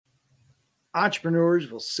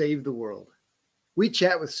Entrepreneurs will save the world. We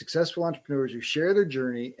chat with successful entrepreneurs who share their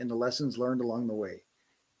journey and the lessons learned along the way.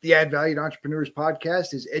 The Add Valued Entrepreneurs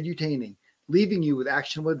podcast is edutaining, leaving you with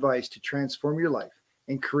actionable advice to transform your life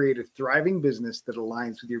and create a thriving business that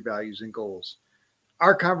aligns with your values and goals.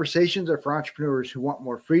 Our conversations are for entrepreneurs who want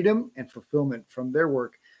more freedom and fulfillment from their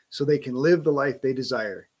work so they can live the life they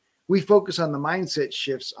desire. We focus on the mindset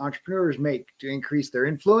shifts entrepreneurs make to increase their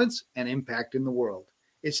influence and impact in the world.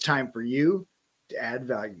 It's time for you to add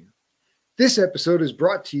value. This episode is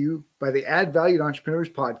brought to you by the Add Valued Entrepreneurs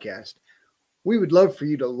podcast. We would love for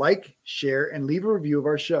you to like, share, and leave a review of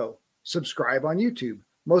our show. Subscribe on YouTube.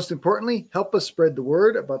 Most importantly, help us spread the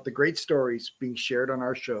word about the great stories being shared on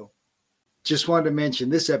our show. Just wanted to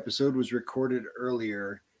mention this episode was recorded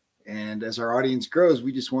earlier, and as our audience grows,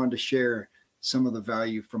 we just wanted to share some of the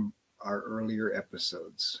value from our earlier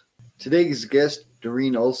episodes. Today's guest,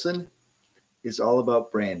 Doreen Olson, is all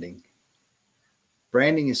about branding.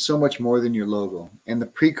 Branding is so much more than your logo and the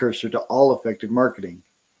precursor to all effective marketing.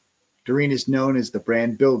 Doreen is known as the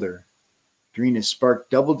brand builder. Doreen has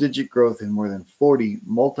sparked double-digit growth in more than 40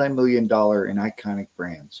 multi-million-dollar and iconic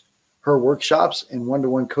brands. Her workshops and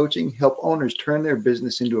one-to-one coaching help owners turn their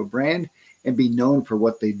business into a brand and be known for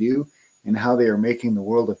what they do and how they are making the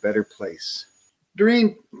world a better place.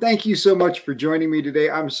 Doreen, thank you so much for joining me today.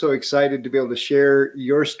 I'm so excited to be able to share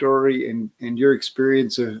your story and your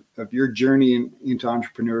experience of your journey into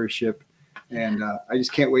entrepreneurship. And I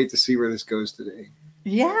just can't wait to see where this goes today.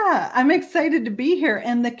 Yeah, I'm excited to be here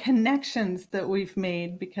and the connections that we've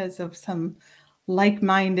made because of some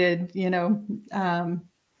like-minded,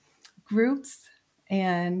 groups.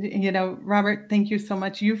 And, Robert, thank you so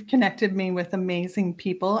much. You've connected me with amazing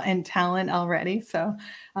people and talent already. So,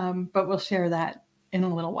 but we'll share that in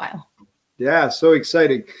a little while. Yeah, so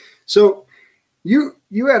exciting. So you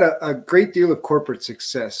had a great deal of corporate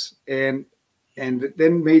success and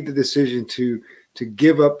then made the decision to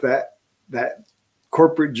give up that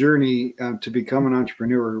corporate journey to become an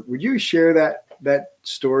entrepreneur. Would you share that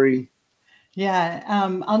story? Yeah,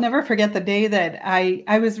 I'll never forget the day that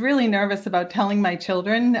I was really nervous about telling my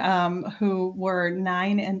children who were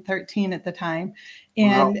 9 and 13 at the time.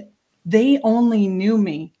 And wow. They only knew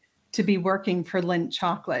me to be working for Lindt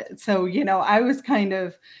Chocolate. So, I was kind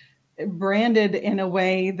of branded in a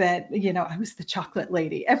way that, I was the chocolate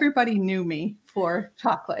lady. Everybody knew me for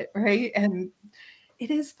chocolate, right? And it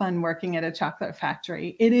is fun working at a chocolate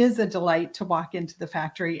factory. It is a delight to walk into the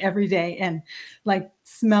factory every day and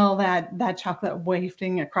smell that chocolate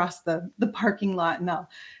wafting across the parking lot and all.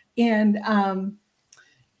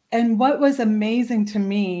 And what was amazing to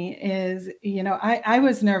me is, I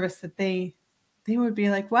was nervous that they would be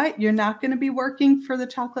like, what? You're not going to be working for the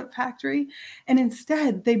chocolate factory? And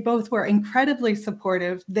instead, they both were incredibly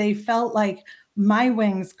supportive. They felt like my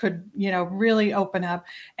wings could, really open up.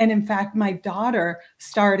 And in fact, my daughter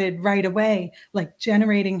started right away,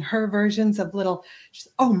 generating her versions of oh,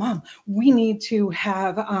 Mom, we need to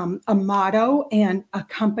have a motto and a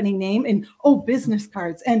company name and, business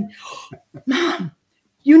cards. And Mom,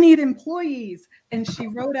 you need employees. And she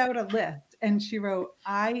wrote out a list and she wrote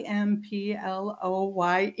IMPLOYES.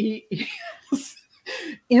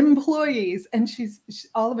 Employees. And she's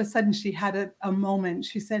all of a sudden she had a moment.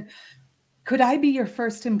 She said, could I be your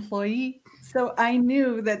first employee? So I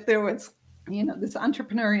knew that there was, this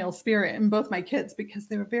entrepreneurial spirit in both my kids because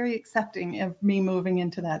they were very accepting of me moving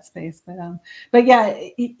into that space. But yeah,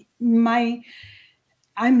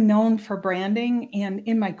 I'm known for branding, and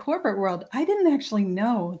in my corporate world, I didn't actually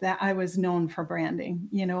know that I was known for branding.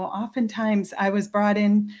 Oftentimes I was brought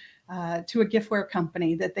in to a giftware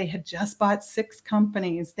company that they had just bought 6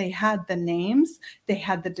 companies. They had the names, they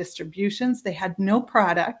had the distributions, they had no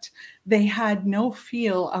product, they had no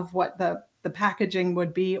feel of what the packaging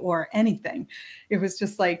would be or anything. It was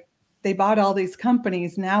just like, they bought all these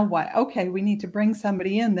companies. Now what? Okay, we need to bring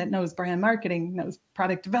somebody in that knows brand marketing, knows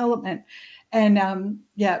product development. And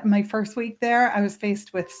my first week there, I was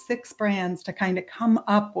faced with 6 brands to kind of come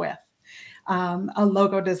up with a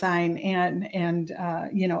logo design and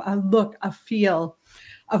a look, a feel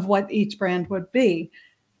of what each brand would be.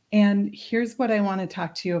 And here's what I want to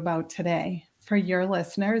talk to you about today for your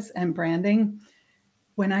listeners and branding.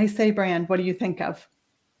 When I say brand, what do you think of?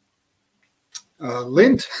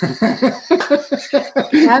 Lindt.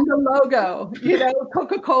 And the logo,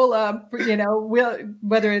 Coca-Cola,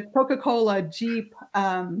 whether it's Coca-Cola, Jeep,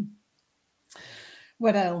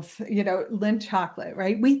 what else? Lindt Chocolate,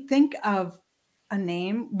 right? We think of a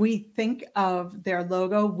name, we think of their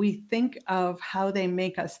logo, we think of how they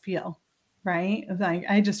make us feel, right? Like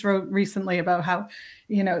I just wrote recently about how,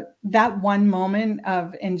 that one moment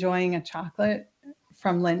of enjoying a chocolate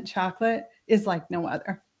from Lindt Chocolate is like no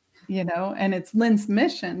other, and it's Lindt's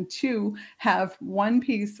mission to have one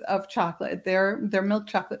piece of chocolate, their milk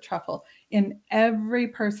chocolate truffle, in every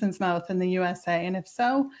person's mouth in the USA. And if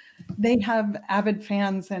so, they have avid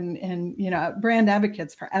fans and brand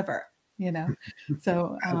advocates forever,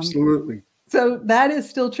 So Absolutely. So that is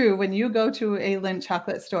still true. When you go to a Lindt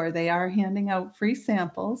chocolate store, they are handing out free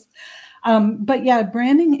samples. But yeah,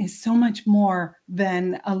 branding is so much more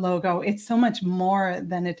than a logo. It's so much more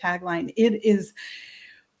than a tagline. It is,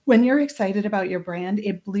 when you're excited about your brand,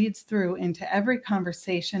 it bleeds through into every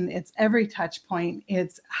conversation. It's every touch point.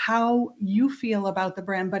 It's how you feel about the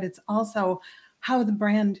brand, but it's also how the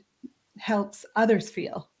brand helps others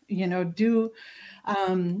feel. Do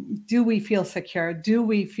we feel secure? Do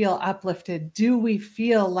we feel uplifted? Do we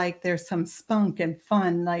feel like there's some spunk and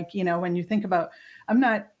fun? Like, when you think about, I'm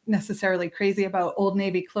not necessarily crazy about Old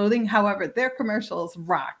Navy clothing. However, their commercials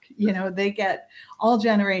rock. They get all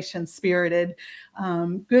generations spirited,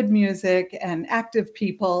 good music and active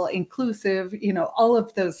people, inclusive, all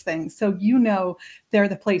of those things. So, they're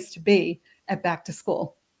the place to be at back to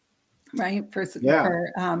school, right? For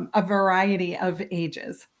a variety of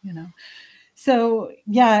ages, So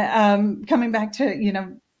coming back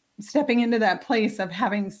to, stepping into that place of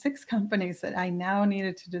having 6 companies that I now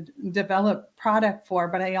needed to develop product for,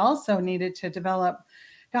 but I also needed to develop,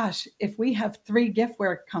 gosh, if we have 3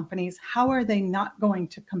 giftware companies, how are they not going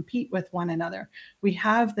to compete with one another? We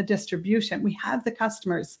have the distribution, we have the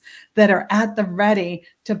customers that are at the ready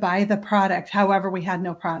to buy the product. However, we had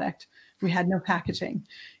no product. We had no packaging,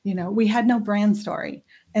 we had no brand story.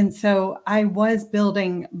 And so I was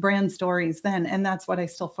building brand stories then, and that's what I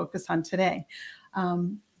still focus on today.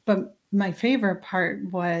 But my favorite part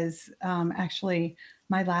was actually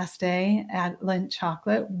my last day at Lindt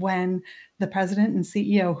Chocolate, when the president and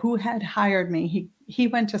CEO who had hired me, he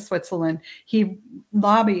went to Switzerland. He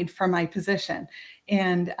lobbied for my position,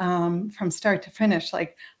 and from start to finish,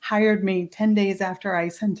 like, hired me 10 days after I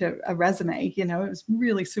sent a resume. It was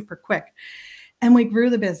really super quick. And we grew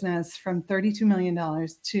the business from $32 million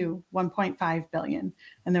to $1.5 billion.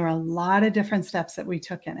 And there were a lot of different steps that we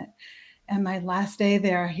took in it. And my last day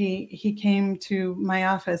there, he came to my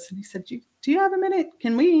office and he said, do you have a minute?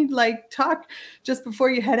 Can we talk just before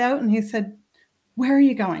you head out? And he said, where are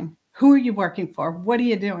you going? Who are you working for? What are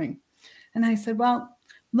you doing? And I said, well,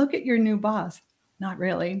 look at your new boss. Not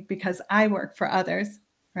really, because I work for others,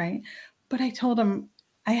 right? But I told him,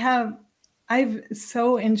 I've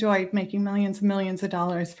so enjoyed making millions and millions of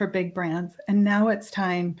dollars for big brands. And now it's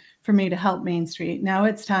time for me to help Main Street. Now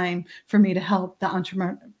it's time for me to help the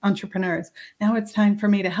entrepreneurs. Now it's time for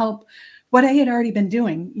me to help what I had already been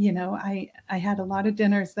doing. I had a lot of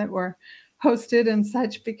dinners that were hosted and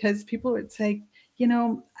such, because people would say,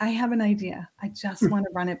 I have an idea. I just want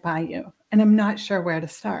to run it by you. And I'm not sure where to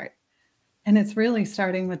start. And it's really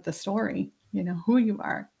starting with the story, who you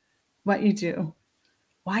are, what you do,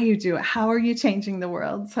 why you do it, how are you changing the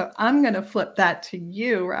world? So I'm going to flip that to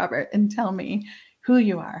you, Robert, and tell me who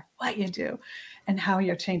you are, what you do, and how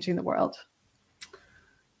you're changing the world.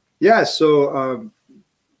 Yeah. So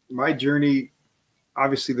my journey,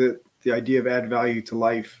 obviously the idea of add value to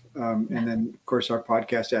life, and then of course our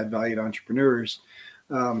podcast, Add Value to Entrepreneurs,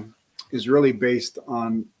 is really based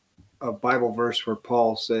on a Bible verse where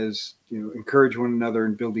Paul says, encourage one another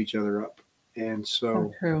and build each other up. And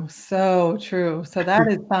so true. So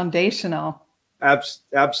that is foundational.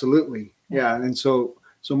 Absolutely. Yeah. And so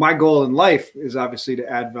my goal in life is obviously to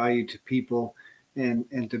add value to people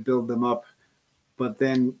and to build them up. But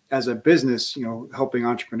then as a business, helping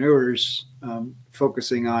entrepreneurs,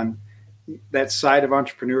 focusing on that side of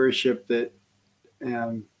entrepreneurship that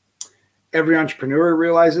every entrepreneur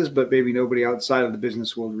realizes, but maybe nobody outside of the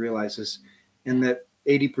business world realizes, and that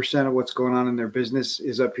 80% of what's going on in their business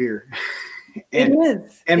is up here. And, it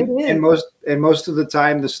is. And most of the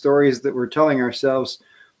time, the stories that we're telling ourselves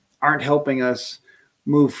aren't helping us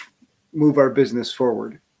move our business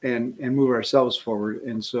forward and move ourselves forward.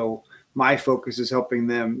 And so my focus is helping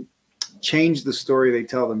them change the story they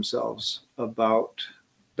tell themselves about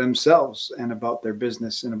themselves and about their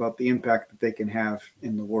business and about the impact that they can have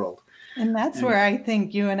in the world. And that's where I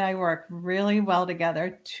think you and I work really well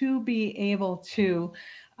together, to be able to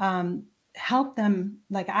help them.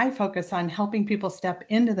 Like, I focus on helping people step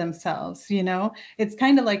into themselves. It's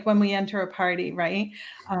kind of like when we enter a party, right?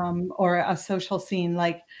 Or a social scene,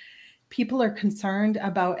 like, people are concerned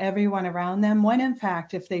about everyone around them, when in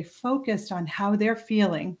fact, if they focused on how they're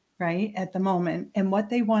feeling right at the moment and what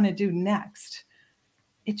they want to do next,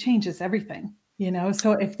 it changes everything.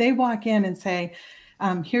 So if they walk in and say,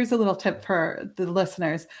 here's a little tip for the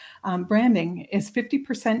listeners, branding is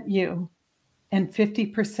 50% you and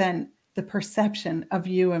 50% the perception of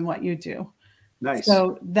you and what you do. Nice.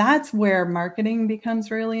 So that's where marketing becomes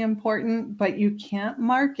really important, but you can't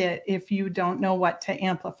market if you don't know what to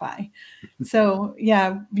amplify. So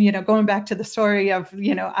yeah, going back to the story of,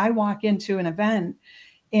 I walk into an event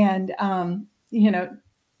and, in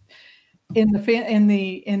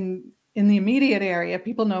the immediate area,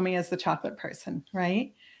 people know me as the chocolate person,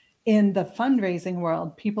 right? In the fundraising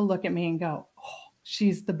world, people look at me and go, oh,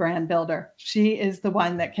 she's the brand builder. She is the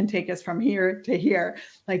one that can take us from here to here.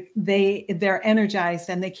 Like they're energized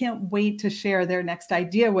and they can't wait to share their next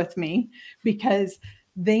idea with me because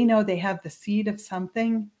they know they have the seed of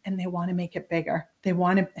something and they want to make it bigger. They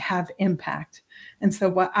want to have impact. And so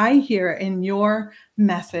what I hear in your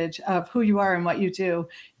message of who you are and what you do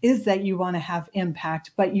is that you want to have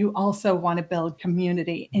impact, but you also want to build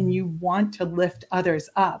community and you want to lift others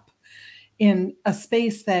up in a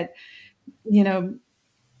space that,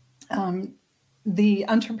 the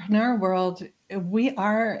entrepreneur world, we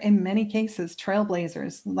are in many cases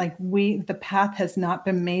trailblazers. Like the path has not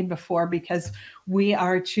been made before because we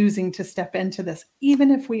are choosing to step into this, even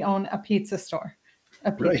if we own a pizza store,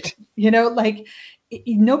 Right.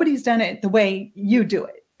 Nobody's done it the way you do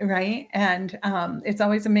it. Right. And it's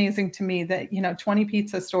always amazing to me that, 20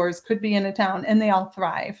 pizza stores could be in a town and they all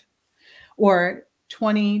thrive, or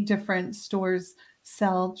 20 different stores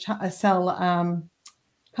sell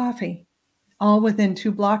coffee all within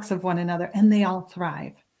 2 blocks of one another, and they all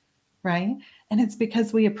thrive, right? And it's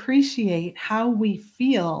because we appreciate how we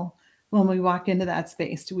feel when we walk into that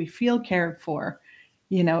space. Do we feel cared for?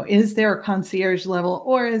 Is there a concierge level,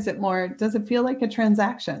 or is it more, does it feel like a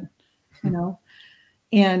transaction?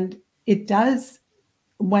 And it does,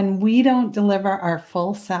 when we don't deliver our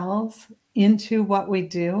full selves into what we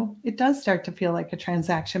do, it does start to feel like a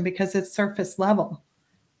transaction because it's surface level.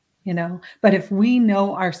 But if we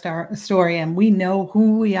know our story and we know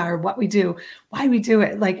who we are, what we do, why we do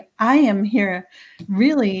it, like I am here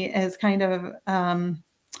really as kind of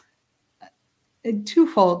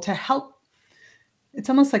twofold to help. It's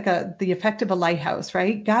almost like the effect of a lighthouse,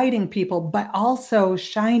 right? Guiding people, but also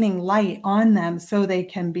shining light on them so they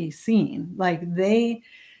can be seen. Like the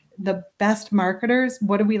best marketers,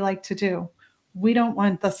 what do we like to do? We don't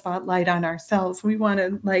want the spotlight on ourselves. We want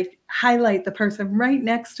to highlight the person right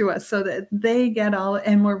next to us so that they get all,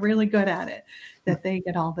 and we're really good at it, that they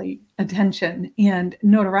get all the attention and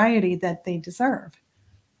notoriety that they deserve.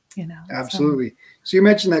 Absolutely. So you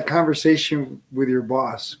mentioned that conversation with your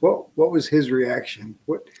boss. What was his reaction?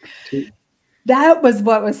 That was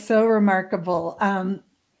what was so remarkable.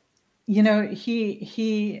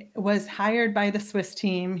 He was hired by the Swiss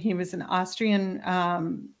team. He was an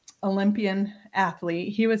Austrian Olympian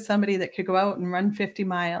athlete. He was somebody that could go out and run 50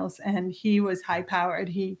 miles, and he was high powered.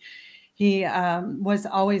 He was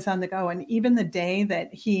always on the go. And even the day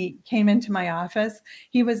that he came into my office,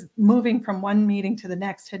 he was moving from one meeting to the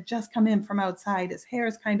next, had just come in from outside. His hair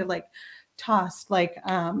is kind of like tossed like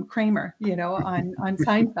Kramer, on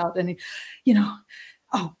Seinfeld. And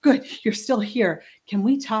oh, good, you're still here. Can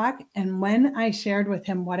we talk? And when I shared with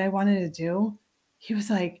him what I wanted to do, he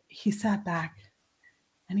was like, he sat back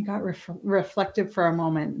and he got reflective for a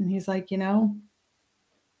moment. And he's like,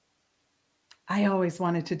 I always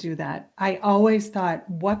wanted to do that. I always thought,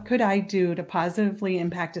 what could I do to positively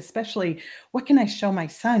impact, especially what can I show my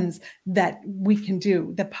sons that we can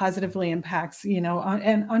do that positively impacts, and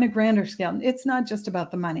on a grander scale. It's not just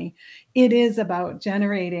about the money. It is about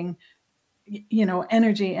generating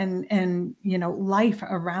energy and life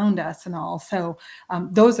around us and all. So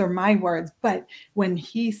those are my words. But when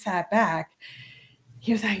he sat back,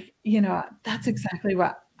 he was like, that's exactly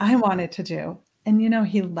what I wanted to do. And,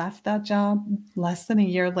 he left that job less than a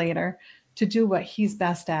year later to do what he's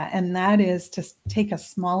best at. And that is to take a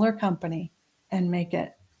smaller company and make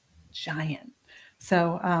it giant.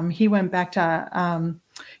 So he went back to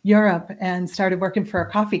Europe and started working for a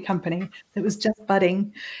coffee company that was just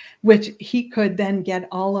budding, which he could then get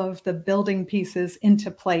all of the building pieces into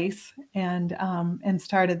place and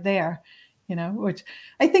started there, which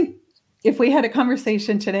I think if we had a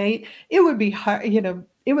conversation today, it would be hard,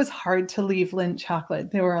 it was hard to leave Lindt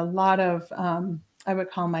Chocolate. There were a lot of, I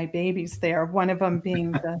would call my babies there, one of them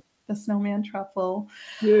being the snowman truffle,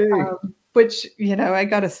 which, I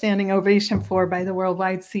got a standing ovation for by the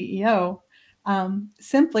worldwide CEO,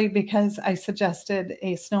 simply because I suggested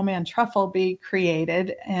a snowman truffle be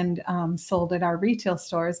created and sold at our retail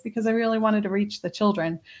stores because I really wanted to reach the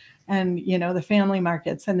children and, the family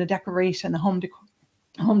markets and the decoration, the home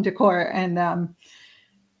decor. And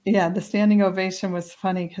the standing ovation was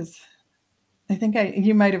funny because I think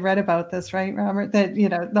you might have read about this, right, Robert? That,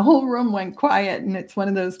 the whole room went quiet, and it's one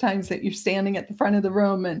of those times that you're standing at the front of the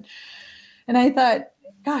room. And I thought,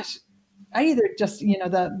 gosh, I either just,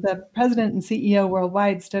 the president and CEO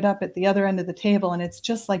worldwide stood up at the other end of the table, and it's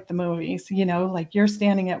just like the movies, like you're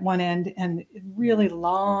standing at one end and really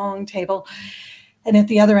long table. And at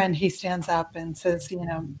the other end, he stands up and says,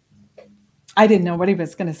 I didn't know what he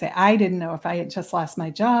was going to say. I didn't know if I had just lost my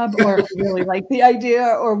job or if he really liked the idea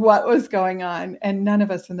or what was going on. And none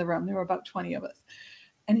of us in the room, there were about 20 of us.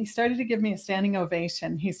 And he started to give me a standing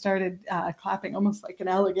ovation. He started clapping almost like an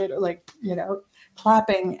alligator,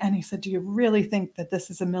 clapping. And he said, do you really think that this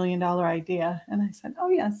is $1 million idea? And I said, oh,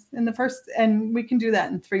 yes. And we can do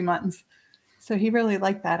that in 3 months. So he really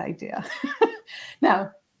liked that idea.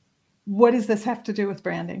 Now, what does this have to do with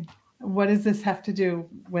branding? What does this have to do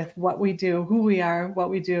with what we do, who we are, what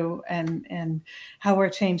we do, and how we're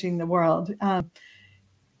changing the world?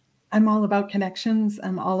 I'm all about connections.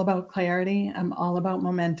 I'm all about clarity. I'm all about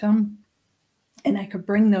momentum. And I could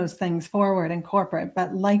bring those things forward in corporate.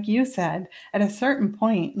 But like you said, at a certain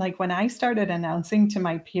point, like when I started announcing to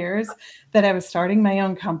my peers that I was starting my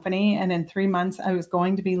own company and in 3 months I was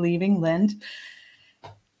going to be leaving Lind,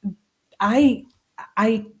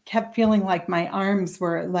 I kept feeling like my arms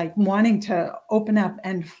were like wanting to open up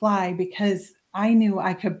and fly because I knew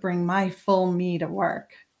I could bring my full me to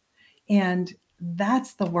work. And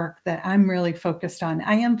that's the work that I'm really focused on.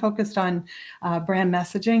 I am focused on brand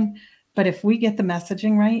messaging, but if we get the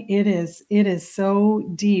messaging right, it is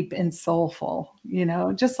so deep and soulful,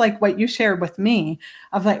 just like what you shared with me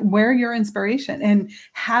of like where your inspiration and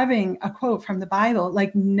having a quote from the Bible,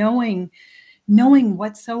 like knowing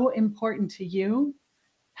what's so important to you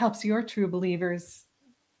helps your true believers,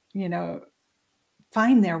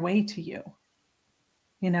 find their way to you,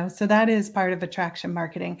 so that is part of attraction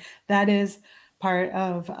marketing. That is part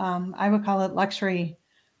of, I would call it luxury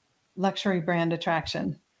brand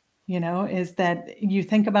attraction, is that you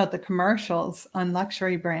think about the commercials on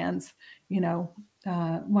luxury brands,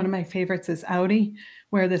 one of my favorites is Audi,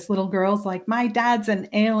 where this little girl's like, my dad's an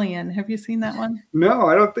alien. Have you seen that one? No,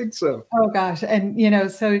 I don't think so. Oh gosh.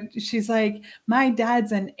 And, so she's like, my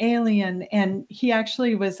dad's an alien. And he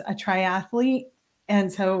actually was a triathlete.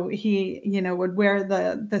 And so he, would wear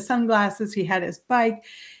the sunglasses. He had his bike,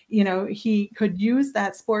 he could use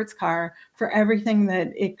that sports car for everything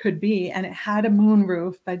that it could be. And it had a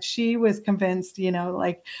moonroof, but she was convinced,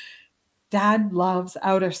 Dad loves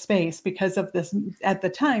outer space because of this. At the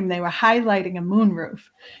time, they were highlighting a moonroof,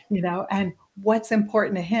 and what's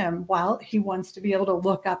important to him? Well, he wants to be able to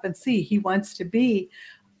look up and see. He wants to be,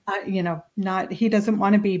 he doesn't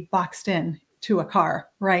want to be boxed in to a car,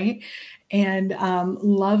 right? And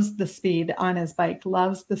loves the speed on his bike,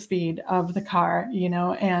 loves the speed of the car,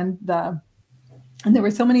 and there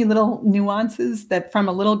were so many little nuances that from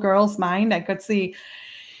a little girl's mind, I could see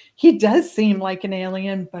he does seem like an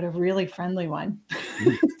alien, but a really friendly one.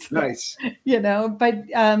 Nice. But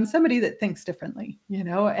somebody that thinks differently,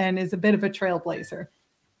 and is a bit of a trailblazer.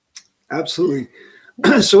 Absolutely.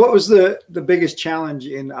 So what was the biggest challenge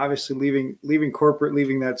in obviously leaving corporate,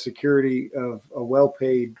 leaving that security of a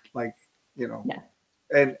well-paid,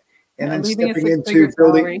 and then stepping into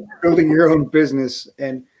building your own business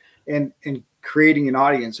and creating an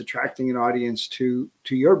audience, attracting an audience to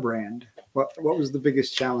your brand? What was the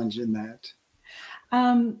biggest challenge in that?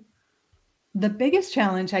 The biggest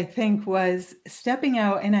challenge, I think, was stepping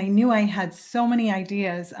out, and I knew I had so many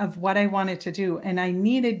ideas of what I wanted to do, and I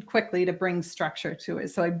needed quickly to bring structure to it.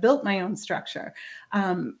 So I built my own structure.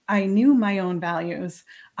 I knew my own values.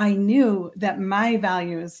 I knew that my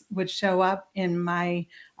values would show up in my,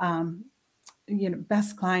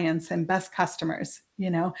 best clients and best customers,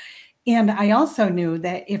 And I also knew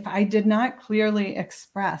that if I did not clearly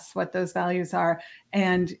express what those values are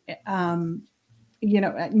and,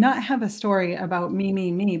 not have a story about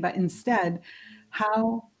me, but instead,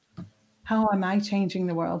 how am I changing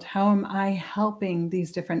the world? How am I helping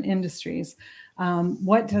these different industries?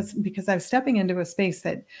 Because I was stepping into a space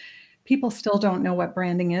that people still don't know what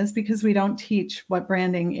branding is because we don't teach what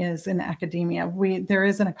branding is in academia. There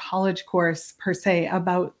isn't a college course per se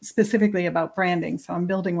specifically about branding. So I'm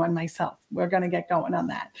building one myself. We're going to get going on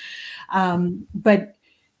that. But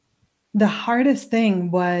the hardest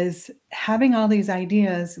thing was having all these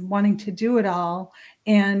ideas, wanting to do it all,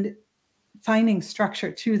 and finding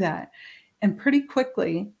structure to that. And pretty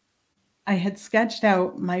quickly, I had sketched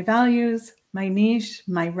out my values, my niche,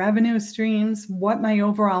 my revenue streams, what my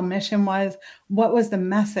overall mission was, what was the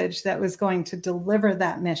message that was going to deliver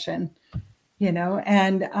that mission,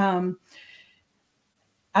 and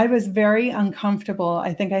I was very uncomfortable.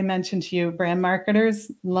 I think I mentioned to you, brand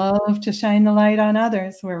marketers love to shine the light on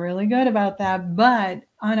others. We're really good about that. But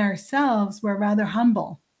on ourselves, we're rather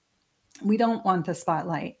humble. We don't want the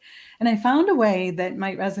spotlight. And I found a way that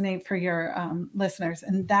might resonate for your listeners,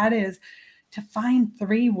 and that is to find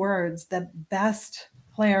 3 words that best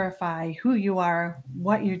clarify who you are,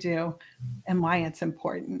 what you do, and why it's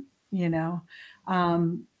important. You know,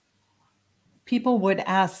 um, people would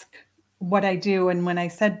ask what I do. And when I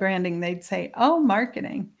said branding, they'd say, "Oh,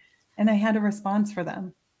 marketing." And I had a response for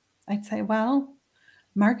them. I'd say, "Well,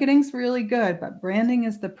 marketing's really good, but branding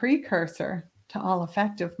is the precursor to all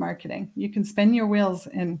effective marketing. You can spin your wheels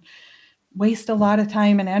and waste a lot of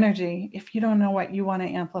time and energy if you don't know what you want to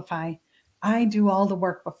amplify. I do all the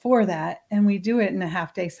work before that, and we do it in a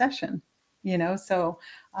half-day session, you know." So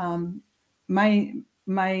um, my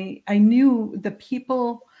I knew the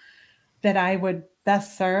people that I would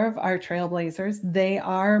best serve are trailblazers. They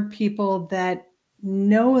are people that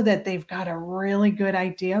know that they've got a really good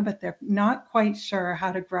idea, but they're not quite sure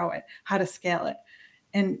how to grow it, how to scale it.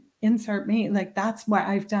 And insert me, like that's what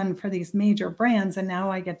I've done for these major brands. And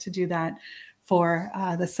now I get to do that for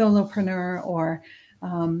the solopreneur or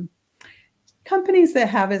um, companies that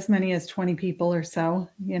have as many as 20 people or so.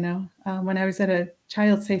 You know, when I was at a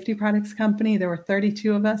child safety products company, there were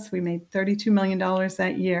 32 of us. We made $32 million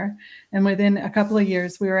that year. And within a couple of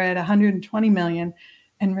years, we were at 120 million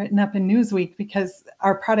and written up in Newsweek because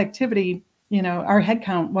our productivity, you know, our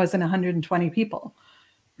headcount wasn't 120 people.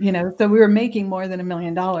 You know, so we were making more than $1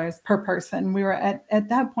 million per person. We were at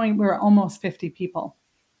that point, we were almost 50 people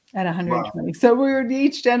at 120. Wow. So we were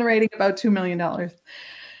each generating about $2 million.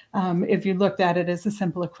 If you looked at it as a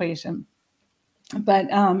simple equation. But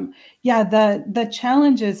yeah, the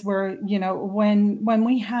challenges were, you know, when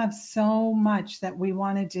we have so much that we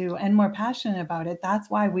want to do and we're passionate about it, that's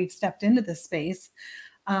why we've stepped into this space.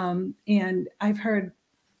 And I've heard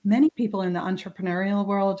many people in the entrepreneurial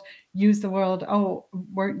world use the word, "Oh,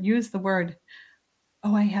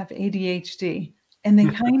 I have ADHD." And they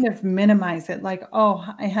kind of minimize it like, "Oh,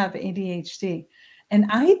 I have ADHD." And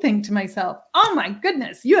I think to myself, "Oh my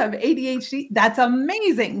goodness, you have ADHD. That's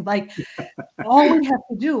amazing." Like all we have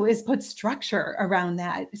to do is put structure around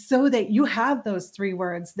that so that you have those 3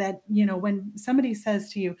 words that, you know, when somebody says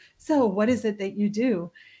to you, "So what is it that you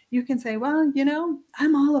do?" You can say, "Well, you know,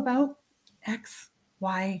 I'm all about X,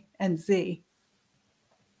 Y, and Z."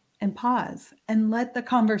 And pause and let the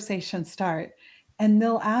conversation start. And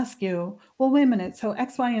they'll ask you, "Well, wait a minute. So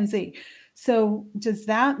X, Y, and Z. So does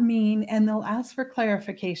that mean," and they'll ask for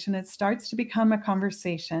clarification. It starts to become a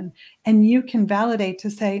conversation and you can validate to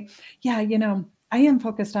say, "Yeah, you know, I am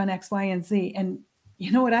focused on X, Y, and Z. And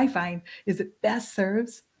you know what I find is it best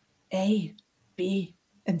serves A, B,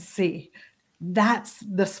 and C. That's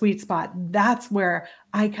the sweet spot. That's where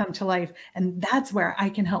I come to life. And that's where I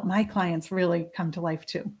can help my clients really come to life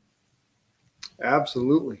too."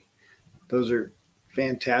 Absolutely. Those are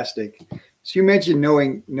fantastic. So you mentioned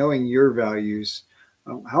knowing your values.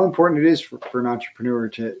 How important it is for an entrepreneur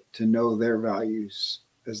to know their values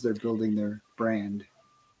as they're building their brand.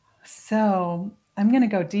 So I'm going to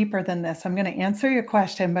go deeper than this. I'm going to answer your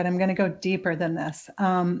question, but I'm going to go deeper than this.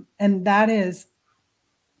 And that is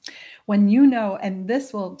when you know, and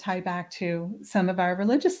this will tie back to some of our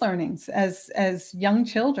religious learnings as young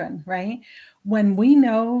children, right? When we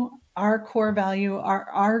know our core value,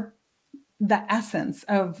 our the essence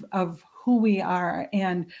of who we are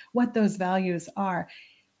and what those values are,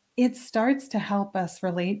 it starts to help us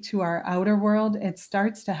relate to our outer world. It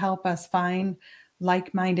starts to help us find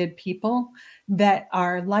like-minded people that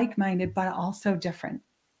are like-minded, but also different.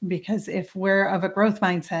 Because if we're of a growth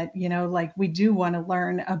mindset, you know, like we do want to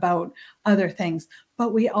learn about other things,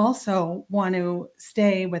 but we also want to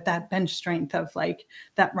stay with that bench strength of like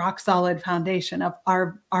that rock solid foundation of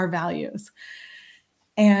our values.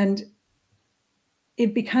 And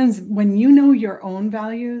it becomes, when you know your own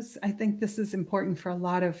values, I think this is important for a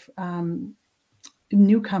lot of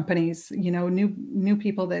new companies, you know, new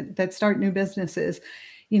people that start new businesses.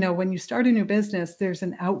 You know, when you start a new business, there's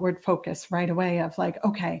an outward focus right away of like,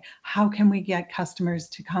 okay, how can we get customers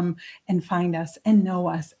to come and find us and know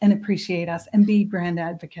us and appreciate us and be brand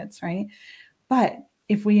advocates, right? But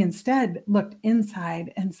if we instead looked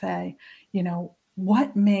inside and say, you know, why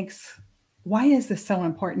is this so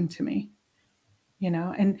important to me? You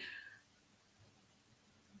know, and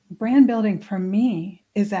brand building for me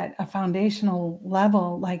is at a foundational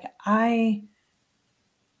level. Like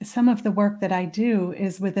some of the work that I do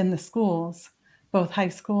is within the schools. both high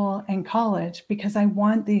school and college, because I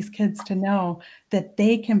want these kids to know that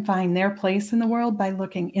they can find their place in the world by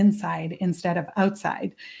looking inside instead of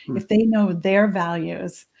outside. If they know their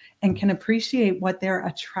values and can appreciate what they're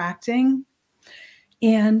attracting,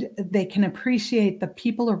 and they can appreciate the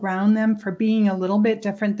people around them for being a little bit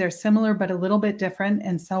different, they're similar but a little bit different,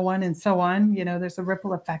 and so on and so on. There's a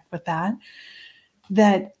ripple effect with that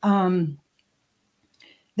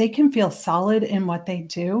they can feel solid in what they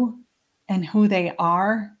do and who they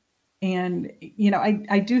are. And,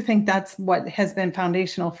 I do think that's what has been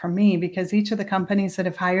foundational for me, because each of the companies that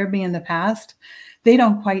have hired me in the past, they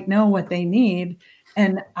don't quite know what they need.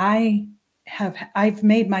 And I've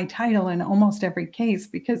made my title in almost every case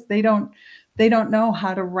because they don't know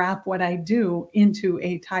how to wrap what I do into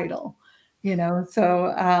a title,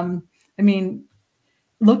 So, I mean,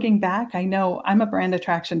 looking back, I know I'm a brand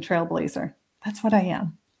attraction trailblazer. That's what I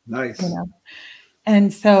am. Nice.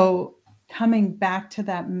 And so coming back to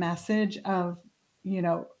that message of,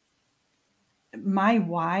 my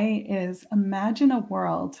why is, imagine a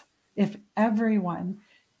world if everyone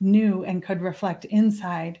knew and could reflect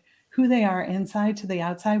inside who they are inside to the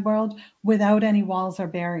outside world without any walls or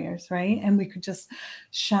barriers, right? And we could just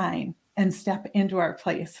shine and step into our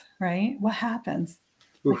place, right? What happens?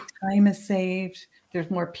 Like, time is saved. There's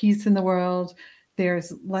more peace in the world.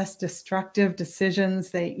 There's less destructive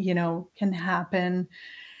decisions that, can happen,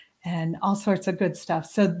 and all sorts of good stuff.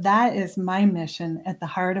 So that is my mission at the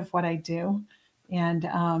heart of what I do. And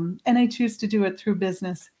I choose to do it through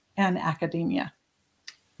business and academia.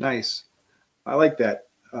 Nice. I like that.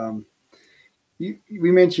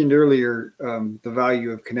 We mentioned earlier the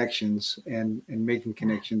value of connections and making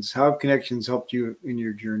connections. How have connections helped you in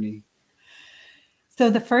your journey? So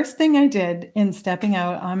the first thing I did in stepping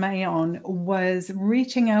out on my own was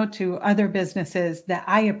reaching out to other businesses that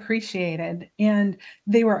I appreciated. And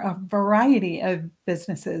they were a variety of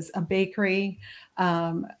businesses, a bakery,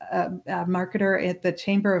 a marketer at the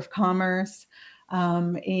Chamber of Commerce,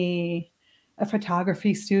 a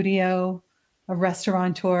photography studio, a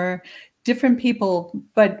restaurateur, different people,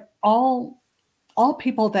 but all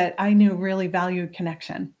people that I knew really valued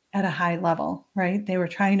connection at a high level, right? They were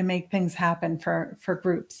trying to make things happen for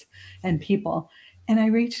groups and people. And I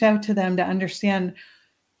reached out to them to understand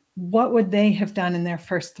what would they have done in their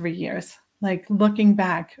first 3 years, like looking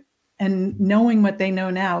back and knowing what they know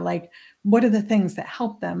now, like what are the things that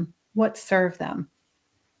help them, what serve them.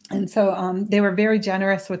 And so they were very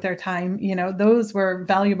generous with their time. Those were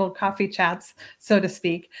valuable coffee chats, so to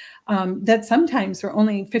speak, that sometimes were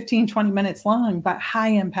only 15, 20 minutes long, but high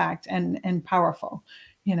impact and powerful.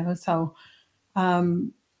 So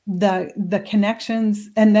the connections,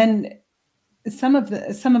 and then some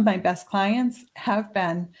of my best clients have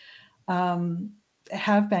been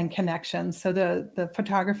connections. So the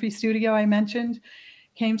photography studio I mentioned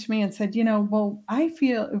came to me and said, well, I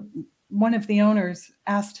feel, one of the owners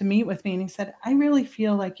asked to meet with me, and he said, I really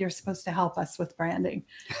feel like you're supposed to help us with branding.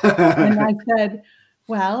 And I said,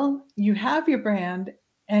 well, you have your brand.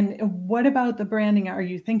 And what about the branding are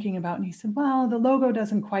you thinking about? And he said, well, the logo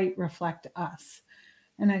doesn't quite reflect us.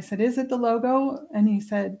 And I said, is it the logo? And he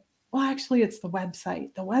said, well, actually, it's the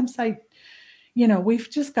website. The website, we've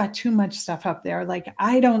just got too much stuff up there. Like,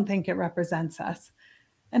 I don't think it represents us.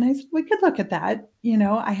 And I said, we could look at that.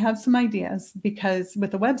 I have some ideas, because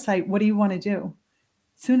with the website, what do you want to do?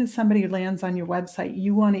 As soon as somebody lands on your website,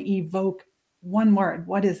 you want to evoke one word.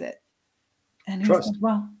 What is it? And Trust. He said,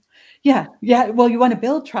 well, yeah. Well, you want to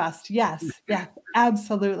build trust. Yes. Yeah,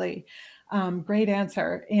 absolutely. Great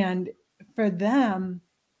answer. And for them,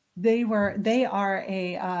 they are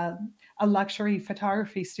a luxury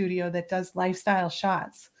photography studio that does lifestyle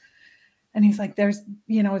shots. And he's like,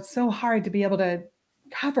 it's so hard to be able to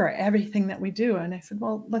cover everything that we do. And I said,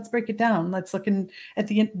 well, let's break it down. Let's look at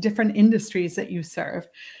the different industries that you serve.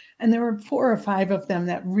 And there were 4 or 5 of them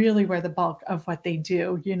that really were the bulk of what they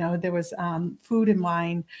do. There was food and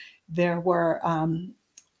wine. There were,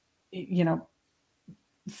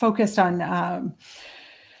 focused on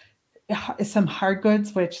some hard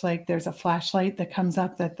goods, which, like, there's a flashlight that comes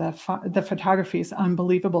up that the photography is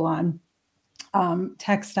unbelievable on.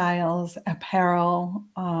 Textiles, apparel,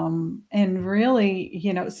 and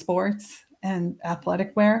really, sports and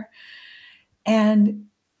athletic wear. And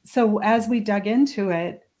so as we dug into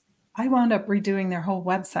it, I wound up redoing their whole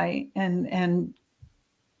website and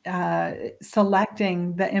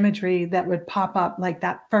selecting the imagery that would pop up, like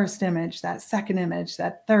that first image, that second image,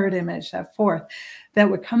 that third image, that fourth, that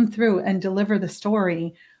would come through and deliver the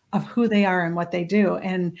story of who they are and what they do.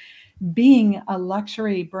 And being a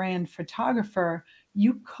luxury brand photographer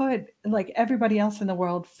you could, like everybody else in the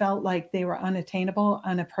world felt like they were unattainable,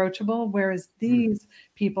 unapproachable, whereas these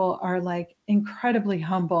people are like incredibly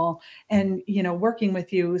humble and, working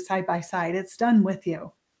with you side by side. It's done with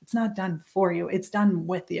you. It's not done for you. It's done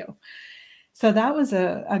with you. So that was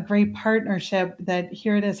a great partnership that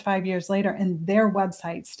here it is 5 years later, and their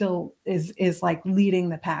website still is like leading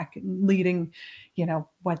the pack, leading,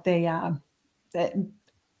 what they, that,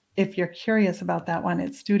 if you're curious about that one,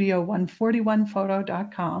 it's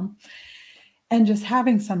studio141photo.com. And just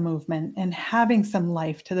having some movement and having some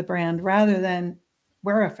life to the brand rather than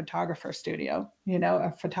we're a photography studio,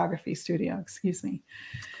 excuse me.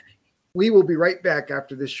 We will be right back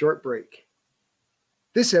after this short break.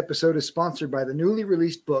 This episode is sponsored by the newly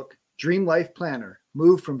released book, Dream Life Planner,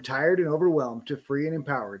 Move from Tired and Overwhelmed to Free and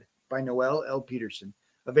Empowered by Noelle L. Peterson,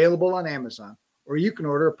 available on Amazon, or you can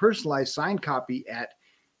order a personalized signed copy at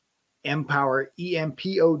Empower,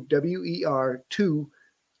 EMPOWER 2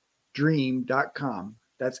 dream.com.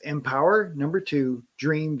 That's Empower 2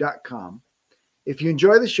 dream.com. If you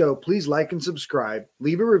enjoy the show, please like and subscribe,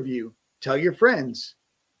 leave a review, tell your friends.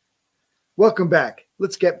 Welcome back.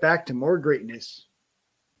 Let's get back to more greatness.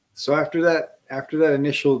 So after that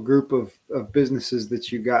initial group of businesses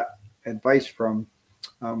that you got advice from,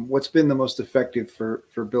 what's been the most effective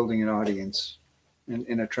for building an audience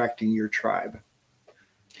and attracting your tribe?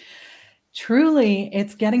 Truly,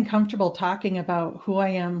 it's getting comfortable talking about who I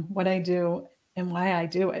am, what I do, and why I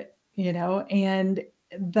do it, and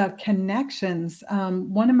the connections.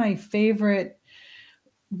 One of my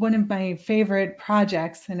favorite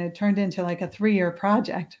projects, and it turned into like a 3-year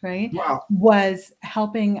project, right? Wow. Was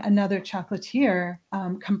helping another chocolatier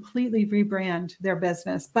completely rebrand their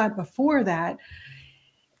business. But before that,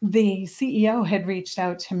 the CEO had reached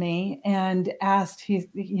out to me and asked,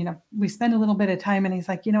 we spent a little bit of time and he's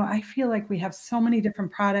like, I feel like we have so many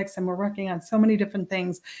different products and we're working on so many different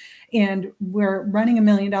things and we're running $1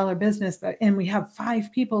 million business, and we have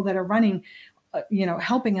 5 people that are running,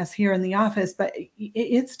 helping us here in the office, but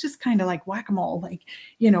it's just kind of like whack-a-mole, like,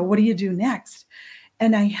 what do you do next?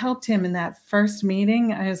 And I helped him in that first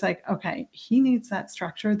meeting. I was like, okay, he needs that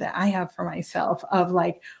structure that I have for myself of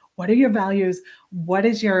like, what are your values? What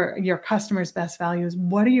is your customer's best values?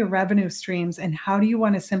 What are your revenue streams? And how do you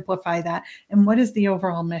want to simplify that? And what is the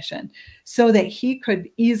overall mission? So that he could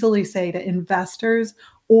easily say to investors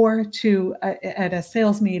or to at a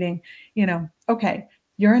sales meeting, okay,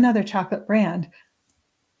 you're another chocolate brand.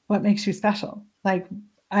 What makes you special? Like,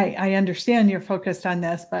 I understand you're focused on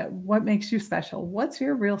this, but what makes you special? What's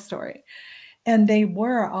your real story? And they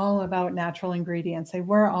were all about natural ingredients. They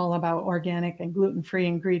were all about organic and gluten-free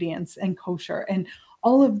ingredients and kosher and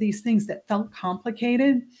all of these things that felt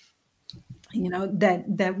complicated,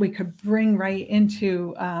 that we could bring right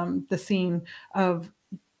into the scene of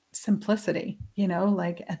simplicity,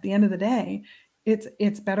 like at the end of the day,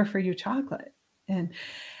 it's better for you chocolate. And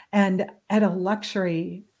at a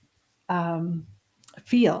luxury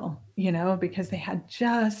feel, because they had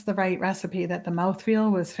just the right recipe that the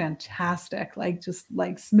mouthfeel was fantastic, like just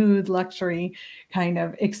like smooth luxury kind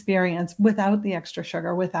of experience without the extra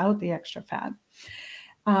sugar, without the extra fat.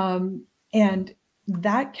 And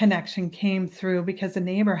that connection came through because a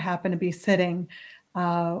neighbor happened to be sitting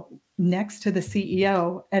next to the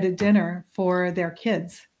CEO at a dinner for their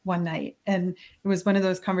kids one night. And it was one of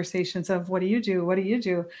those conversations of, what do you do? What do you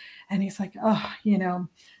do? And he's like, oh, I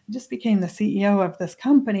just became the CEO of this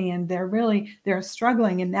company and they're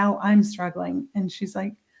struggling. And now I'm struggling. And she's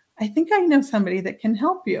like, I think I know somebody that can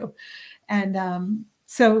help you. And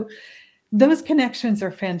so those connections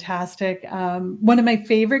are fantastic. One of my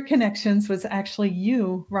favorite connections was actually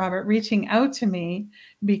you, Robert, reaching out to me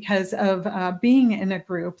because of being in a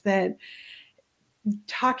group that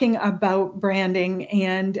talking about branding,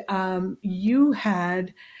 and you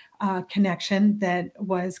had a connection that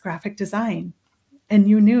was graphic design, and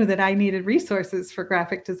you knew that I needed resources for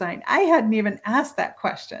graphic design. I hadn't even asked that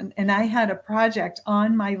question, and I had a project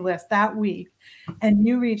on my list that week, and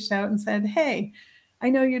you reached out and said, hey,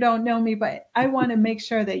 I know you don't know me, but I want to make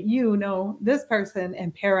sure that you know this person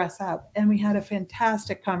and pair us up. And we had a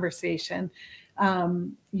fantastic conversation.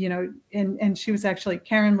 And she was actually,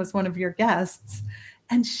 Karen was one of your guests,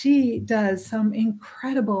 and she does some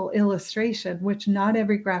incredible illustration, which not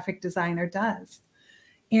every graphic designer does.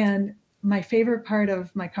 And my favorite part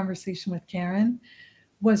of my conversation with Karen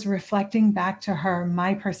was reflecting back to her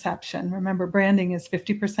my perception. Remember, branding is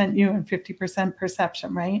 50% you and 50%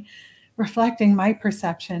 perception, right? Reflecting my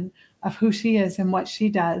perception of who she is and what she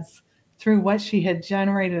does through what she had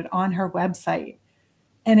generated on her website.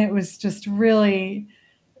 And it was just really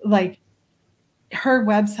like her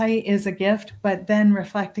website is a gift, but then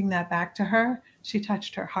reflecting that back to her, she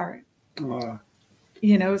touched her heart.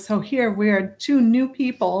 So here we are, two new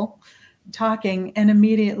people talking and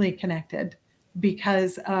immediately connected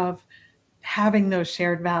because of having those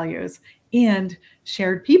shared values and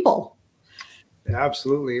shared people.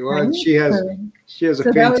 Absolutely. Well, right? she has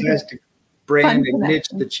a fantastic brand and niche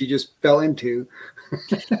that she just fell into.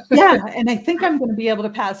 Yeah, and I think I'm going to be able to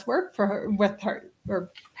pass work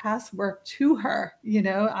or pass work to her.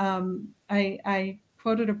 I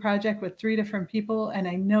quoted a project with 3 different people, and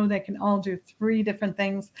I know they can all do 3 different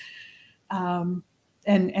things, and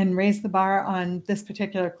raise the bar on this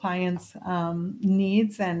particular client's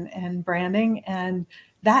needs and branding, and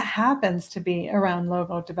that happens to be around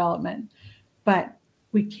logo development. But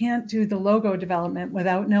we can't do the logo development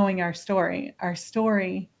without knowing our story. Our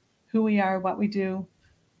story, who we are, what we do,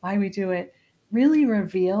 why we do it, really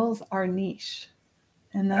reveals our niche.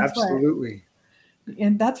 And that's absolutely.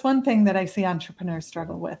 And that's one thing that I see entrepreneurs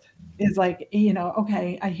struggle with is like,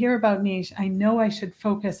 okay, I hear about niche. I know I should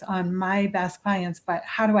focus on my best clients, but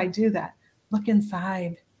how do I do that? Look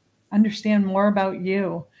inside, understand more about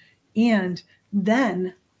you, and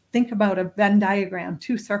then think about a Venn diagram,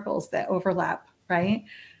 2 circles that overlap, right?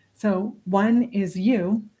 So one is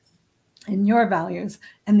you and your values,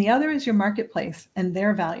 and the other is your marketplace and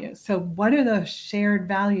their values. So what are the shared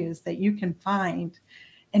values that you can find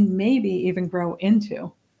and maybe even grow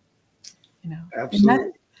into?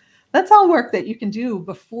 Absolutely. That's all work that you can do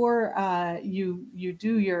before you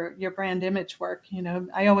do your brand image work.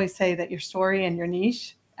 I always say that your story and your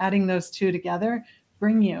niche, adding those 2 together,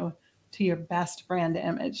 bring you to your best brand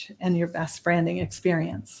image and your best branding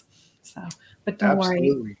experience. So, but don't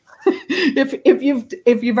worry.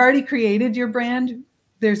 if you've already created your brand,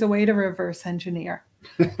 there's a way to reverse engineer.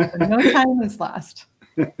 No time is lost.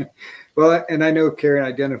 Well, and I know Karen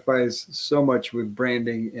identifies so much with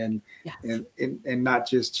branding and yes. and not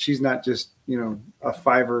just, she's not just, a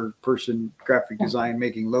Fiverr person, graphic design,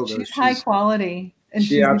 making logos. She's high quality, and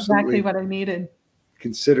she's exactly what I needed.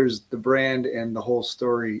 Considers the brand and the whole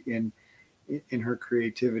story in her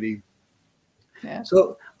creativity. Yeah.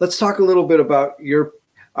 So let's talk a little bit about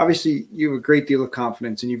obviously you have a great deal of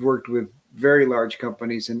confidence and you've worked with very large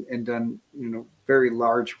companies and done, very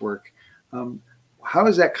large work. How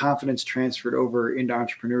has that confidence transferred over into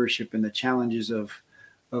entrepreneurship and the challenges of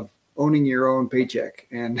owning your own paycheck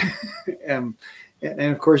and and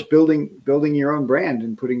of course building your own brand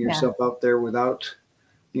and putting yourself out there without,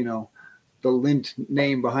 the Lindt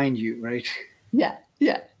name behind you, right? Yeah.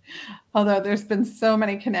 Although there's been so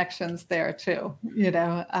many connections there too,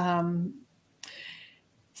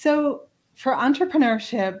 So for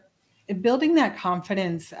entrepreneurship, building that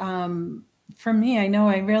confidence, for me, I know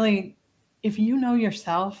if you know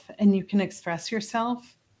yourself and you can express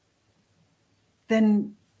yourself,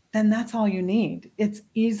 then that's all you need. It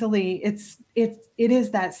is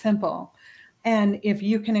that simple. And if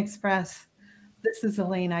you can express, this is the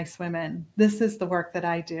lane I swim in, this is the work that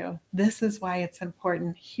I do, this is why it's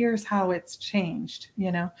important, here's how it's changed.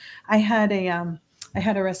 I had a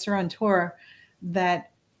restaurateur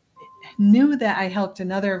that knew that I helped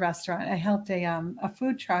another restaurant. I helped a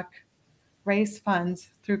food truck raise funds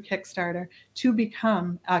through Kickstarter to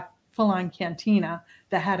become a full-on cantina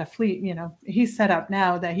that had a fleet. He's set up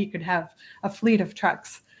now that he could have a fleet of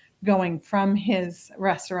trucks going from his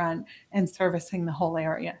restaurant and servicing the whole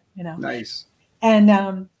area. Nice.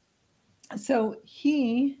 And so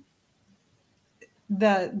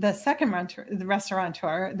the second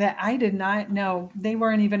restaurateur that I did not know, they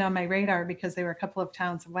weren't even on my radar because they were a couple of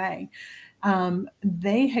towns away.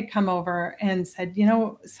 They had come over and said,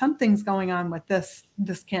 something's going on with this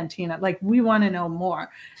cantina. Like, we want to know more.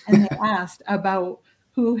 And they asked about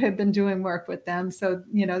who had been doing work with them. So,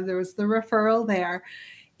 there was the referral there.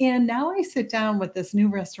 And now I sit down with this new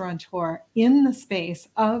restaurateur in the space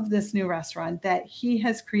of this new restaurant that he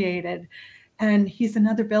has created. And he's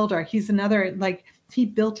another builder. He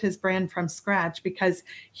built his brand from scratch because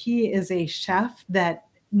he is a chef that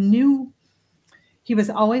knew he was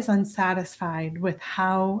always unsatisfied with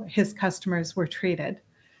how his customers were treated.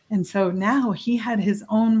 And so now he had his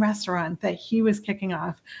own restaurant that he was kicking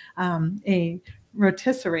off, a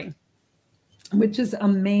rotisserie, which is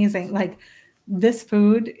amazing. Like, this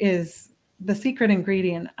food is the secret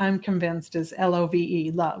ingredient, I'm convinced, is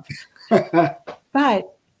LOVE, love.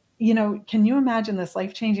 But, can you imagine this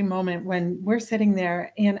life-changing moment when we're sitting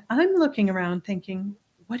there and I'm looking around thinking,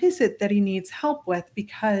 what is it that he needs help with?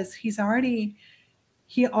 Because he already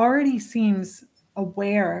seems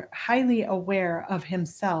highly aware of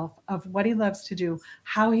himself, of what he loves to do,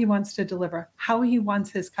 how he wants to deliver, how he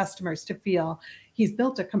wants his customers to feel. He's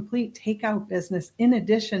built a complete takeout business in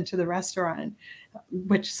addition to the restaurant,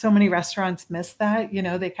 which so many restaurants miss that.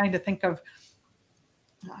 They kind of think of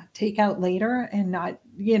takeout later and not,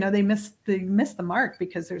 they miss the mark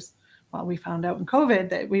because we found out in COVID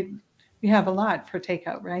that we have a lot for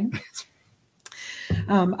takeout, right?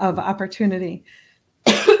 Of opportunity.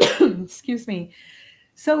 Excuse me.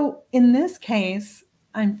 So in this case,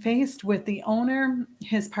 I'm faced with the owner,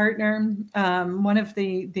 his partner, one of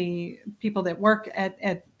the people that work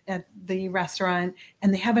at the restaurant,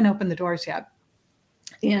 and they haven't opened the doors yet.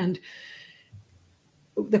 And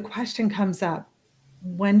the question comes up,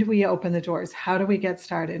 when do we open the doors? How do we get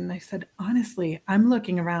started? And I said, honestly, I'm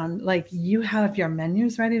looking around, like, you have your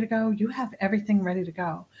menus ready to go. You have everything ready to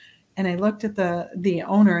go. And I looked at the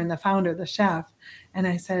owner and the founder, the chef, and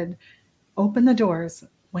I said, open the doors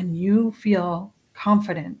when you feel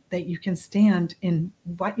confident that you can stand in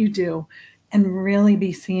what you do and really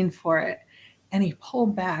be seen for it. And he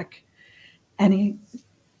pulled back, and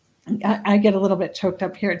I get a little bit choked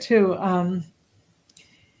up here too.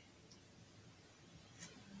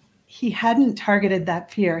 He hadn't targeted that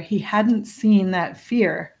fear. He hadn't seen that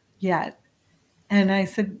fear yet. And I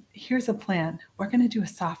said, here's a plan. We're going to do a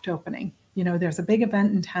soft opening. There's a big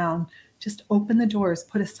event in town. Just open the doors,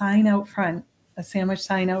 put a sign out front, a sandwich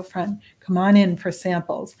sign out front. Come on in for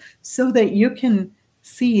samples so that you can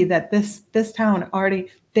see that this town already,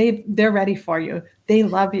 they're ready for you. They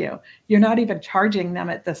love you. You're not even charging them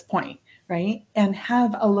at this point, right? And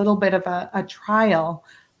have a little bit of a trial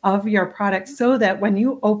of your product so that when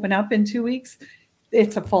you open up in 2 weeks,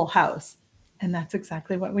 it's a full house. And that's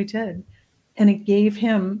exactly what we did. And it gave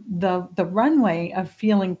him the runway of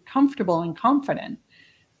feeling comfortable and confident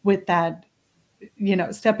with that,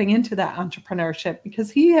 stepping into that entrepreneurship, because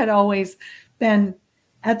he had always been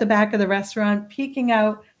at the back of the restaurant, peeking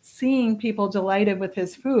out, seeing people delighted with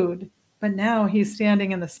his food. But now he's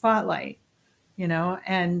standing in the spotlight,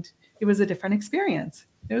 and it was a different experience.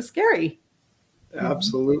 It was scary.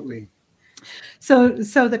 Absolutely. So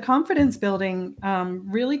the confidence building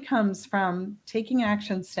really comes from taking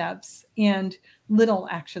action steps and little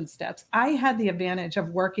action steps. I had the advantage of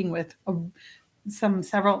working with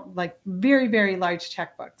several like very, very large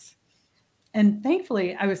checkbooks. And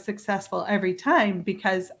thankfully, I was successful every time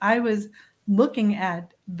because I was looking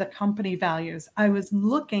at the company values. I was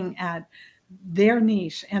looking at their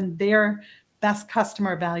niche and their best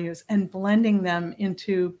customer values and blending them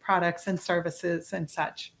into products and services and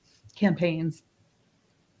such campaigns.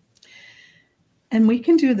 And we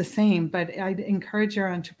can do the same, but I'd encourage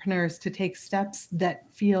your entrepreneurs to take steps that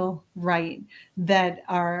feel right, that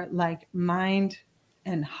are like mind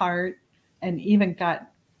and heart and even gut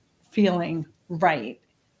feeling right.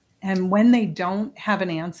 And when they don't have an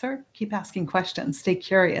answer, keep asking questions, stay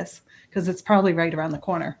curious, because it's probably right around the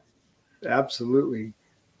corner. Absolutely.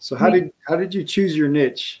 So how did you choose your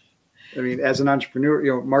niche? I mean, as an entrepreneur,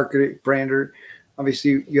 marketer, brander,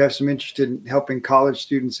 obviously you have some interest in helping college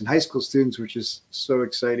students and high school students, which is so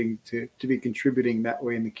exciting to be contributing that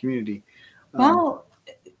way in the community. Well,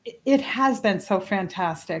 it has been so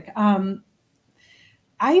fantastic.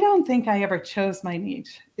 I don't think I ever chose my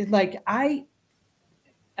niche. I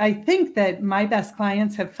think that my best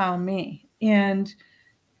clients have found me, and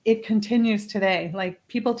it continues today. Like,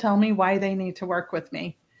 people tell me why they need to work with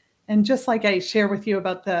me. And just like I share with you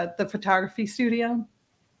about the photography studio,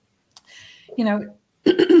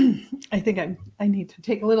 I think I need to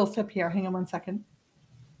take a little sip here. Hang on one second.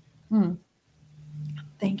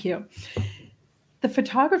 Thank you. The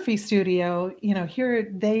photography studio, here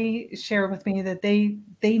they share with me that they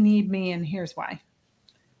need me, and here's why.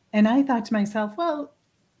 And I thought to myself, well,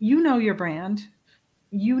 your brand,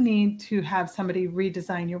 you need to have somebody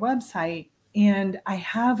redesign your website. And I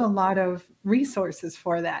have a lot of resources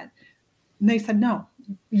for that. And they said, no,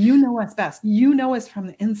 you know us best. You know us from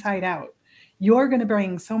the inside out. You're going to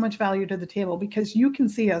bring so much value to the table because you can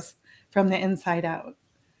see us from the inside out.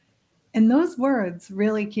 And those words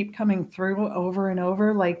really keep coming through over and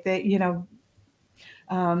over, like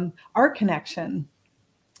our connection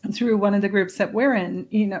through one of the groups that we're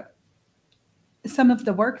in, some of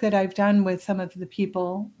the work that I've done with some of the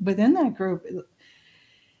people within that group,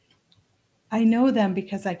 I know them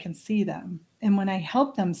because I can see them. And when I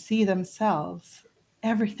help them see themselves,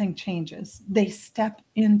 everything changes. They step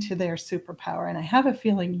into their superpower. And I have a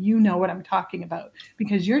feeling you know what I'm talking about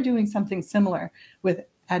because you're doing something similar with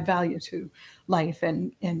add value to life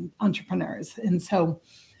and entrepreneurs. And so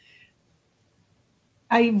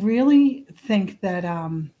I really think that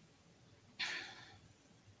I'm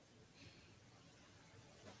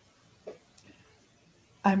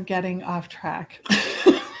getting off track.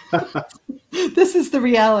 This is the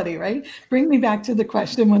reality, right? Bring me back to the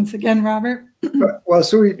question once again, Robert. Well,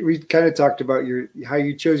 so we kind of talked about how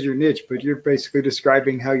you chose your niche, but you're basically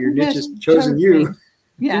describing how your niche has chosen you. Me.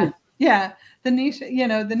 Yeah, yeah. The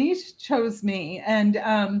niche chose me, and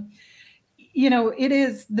it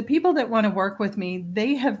is the people that want to work with me.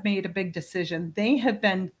 They have made a big decision.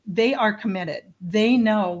 They are committed. They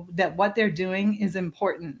know that what they're doing is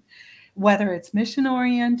important, whether it's mission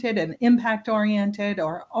oriented and impact oriented,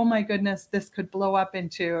 or, oh my goodness, this could blow up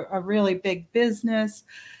into a really big business.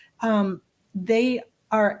 They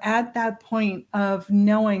are at that point of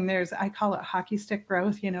knowing I call it hockey stick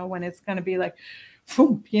growth, when it's going to be like,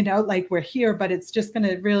 like we're here, but it's just going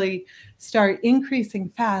to really start increasing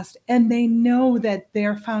fast. And they know that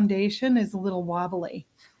their foundation is a little wobbly,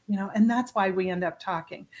 and that's why we end up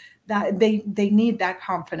talking, that they need that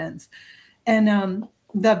confidence. And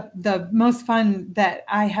the most fun that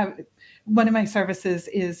I have, one of my services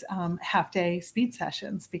is half-day speed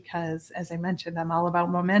sessions, because as I mentioned, I'm all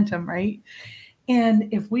about momentum, right? And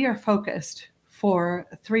if we are focused for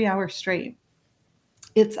 3 hours straight,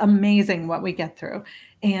 it's amazing what we get through.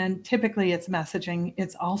 And typically it's messaging,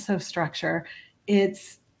 it's also structure,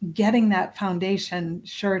 it's getting that foundation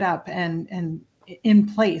shored up and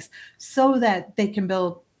in place so that they can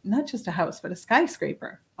build not just a house, but a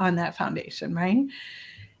skyscraper on that foundation, right?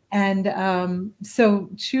 And so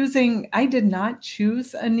I did not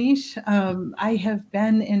choose a niche. I have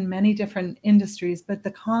been in many different industries, but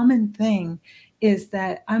the common thing is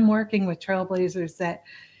that I'm working with trailblazers that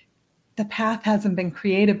the path hasn't been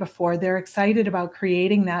created before. They're excited about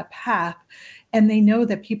creating that path, and they know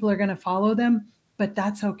that people are going to follow them, but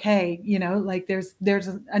that's okay. Like there's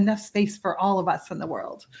enough space for all of us in the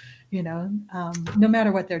world, no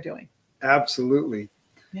matter what they're doing. Absolutely.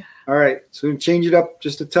 Yeah. All right. So change it up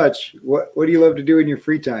just a touch. What do you love to do in your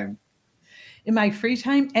free time? In my free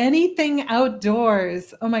time, anything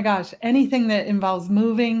outdoors. Oh my gosh, anything that involves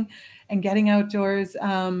moving and getting outdoors.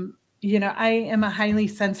 I am a highly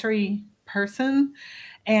sensory person,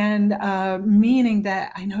 and meaning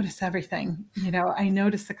that I notice everything. I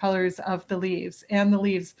notice the colors of the leaves and the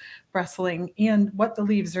leaves rustling and what the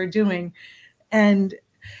leaves are doing, and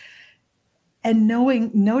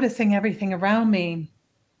noticing everything around me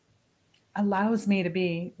allows me to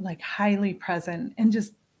be like highly present and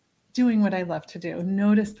just doing what I love to do.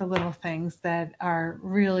 Notice the little things that are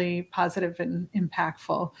really positive and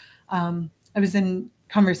impactful. I was in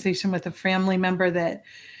conversation with a family member that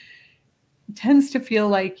tends to feel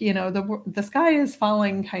like, the sky is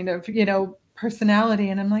falling kind of, personality.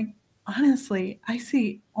 And I'm like, honestly, I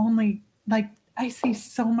see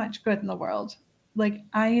so much good in the world. Like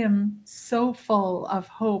I am so full of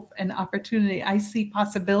hope and opportunity. I see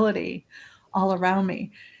possibility all around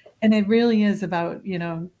me. And it really is about,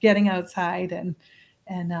 getting outside and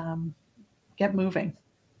get moving.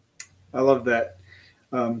 I love that.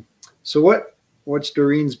 So what's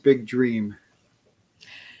Doreen's big dream?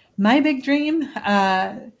 My big dream,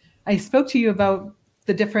 I spoke to you about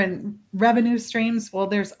the different revenue streams. Well,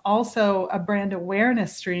 there's also a brand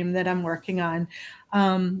awareness stream that I'm working on.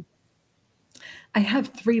 I have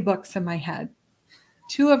 3 books in my head,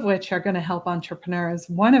 2 of which are going to help entrepreneurs,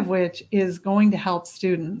 one of which is going to help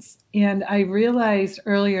students. And I realized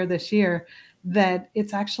earlier this year that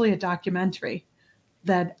it's actually a documentary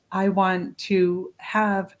that I want to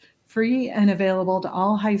have free and available to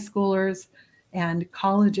all high schoolers and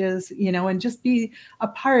colleges, and just be a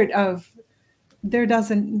part of. It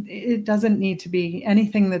doesn't need to be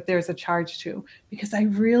anything that there's a charge to, because I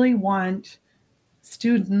really want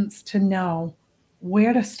students to know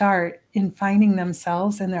where to start in finding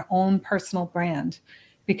themselves and their own personal brand,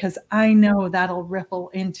 because I know that'll ripple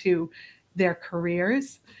into their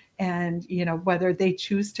careers and, whether they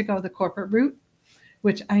choose to go the corporate route,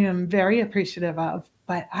 which I am very appreciative of,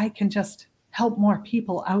 but I can just help more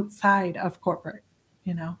people outside of corporate,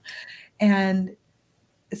 And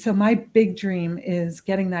so my big dream is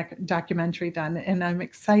getting that documentary done. And I'm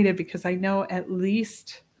excited because I know at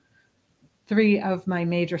least 3 of my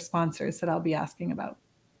major sponsors that I'll be asking about.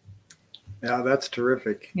 Yeah, that's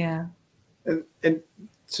terrific. Yeah. And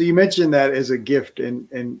so you mentioned that as a gift.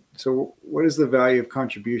 And so what is the value of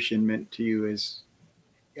contribution meant to you as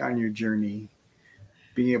on your journey,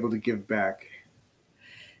 being able to give back?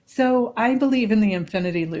 So I believe in the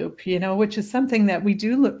infinity loop, which is something that we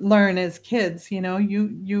do learn as kids.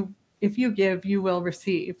 You if you give, you will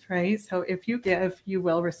receive, right? So if you give, you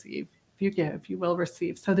will receive. If you give, you will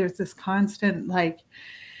receive. So there's this constant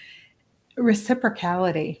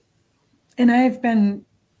reciprocality. And I've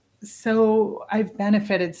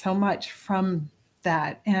benefited so much from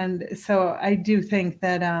that. And so I do think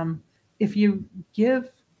that if you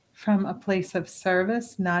give from a place of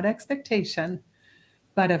service, not expectation,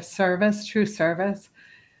 but of service, true service,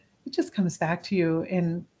 it just comes back to you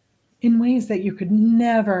in ways that you could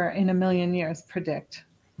never in a million years predict.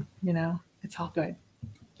 It's all good.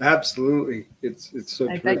 Absolutely. It's so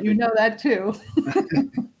I terrific. bet you know that too.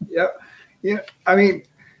 Yep. Yeah. I mean,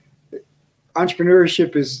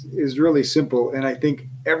 entrepreneurship is really simple. And I think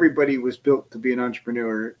everybody was built to be an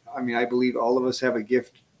entrepreneur. I mean, I believe all of us have a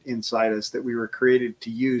gift inside us that we were created to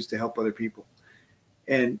use to help other people.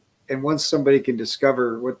 And once somebody can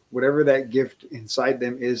discover whatever that gift inside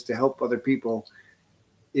them is to help other people,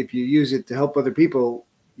 if you use it to help other people,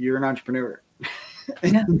 you're an entrepreneur.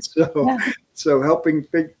 Yeah. So helping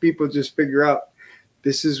people just figure out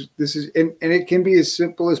this is and it can be as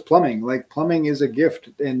simple as plumbing. Like plumbing is a gift,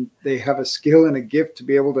 and they have a skill and a gift to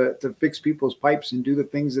be able to fix people's pipes and do the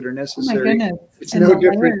things that are necessary. Oh my goodness. It's no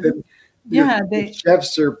different than the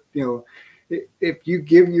chefs are, if you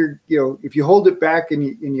give if you hold it back and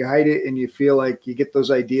you hide it and you feel like you get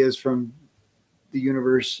those ideas from the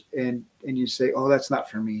universe and you say, oh, that's not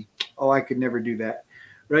for me. Oh, I could never do that.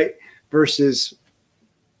 Right. Versus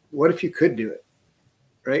what if you could do it?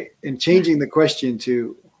 Right. And changing the question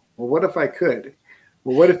to, well, what if I could?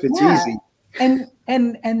 Well, what if it's easy?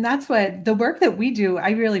 And that's what the work that we do,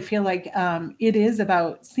 I really feel like it is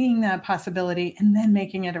about seeing that possibility and then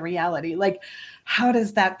making it a reality. Like, how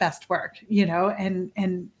does that best work?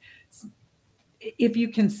 And if you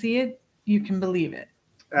can see it, you can believe it.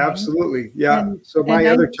 Right? Absolutely. Yeah. So my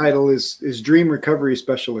other title is Dream Recovery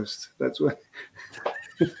Specialist. That's what.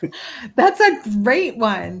 That's a great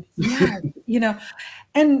one. Yeah.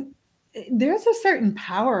 And there's a certain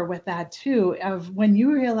power with that too, of when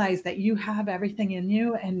you realize that you have everything in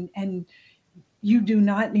you and you do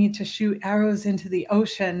not need to shoot arrows into the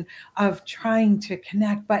ocean of trying to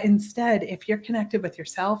connect, but instead, if you're connected with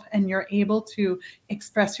yourself and you're able to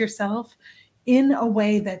express yourself in a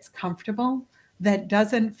way that's comfortable, that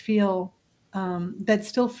doesn't feel, that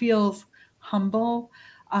still feels humble,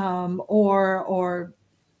 or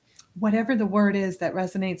whatever the word is that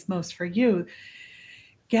resonates most for you,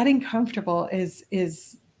 getting comfortable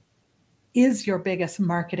is your biggest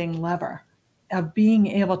marketing lever of being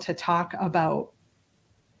able to talk about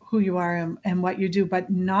who you are and what you do, but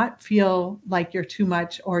not feel like you're too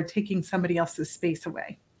much or taking somebody else's space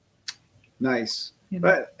away. Nice.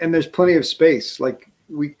 But, and there's plenty of space. Like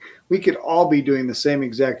we could all be doing the same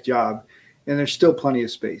exact job and there's still plenty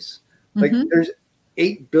of space. Like there's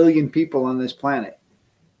 8 billion people on this planet.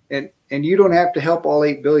 And you don't have to help all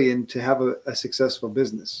 8 billion to have a successful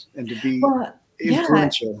business and to be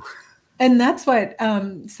influential. Yeah. And that's what,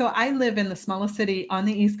 so I live in the smallest city on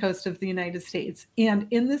the East Coast of the United States. And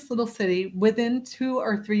in this little city, within 2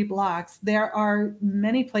 or 3 blocks, there are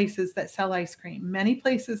many places that sell ice cream, many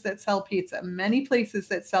places that sell pizza, many places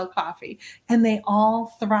that sell coffee, and they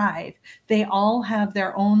all thrive. They all have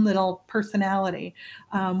their own little personality.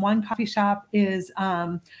 One coffee shop is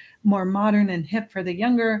more modern and hip for the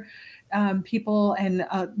younger people. And,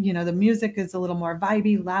 the music is a little more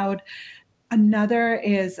vibey, loud. Another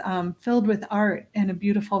is filled with art and a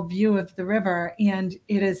beautiful view of the river, and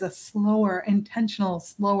it is a slower, intentional,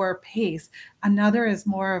 slower pace. Another is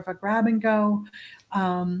more of a grab and go,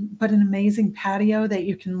 but an amazing patio that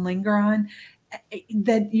you can linger on,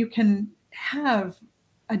 that you can have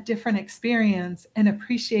a different experience and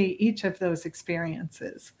appreciate each of those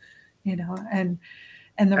experiences, and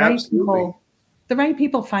the right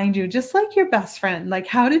people find you, just like your best friend. Like,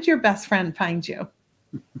 how did your best friend find you?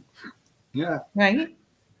 Yeah. Right.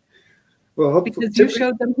 Well, because you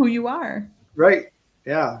showed them who you are. Right.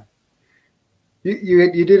 Yeah.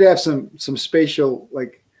 You did have some spatial,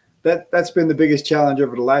 like that's been the biggest challenge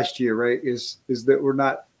over the last year, right? Is that we're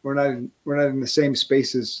not in the same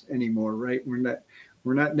spaces anymore, right? We're not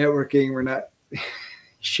networking. We're not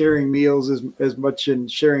sharing meals as much and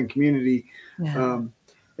sharing community. Yeah.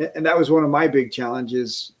 And that was one of my big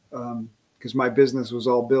challenges because my business was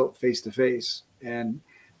all built face to face, and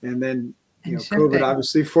then COVID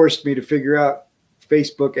obviously forced me to figure out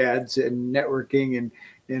Facebook ads and networking,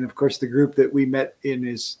 and of course the group that we met in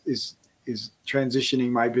is transitioning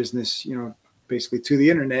my business, basically to the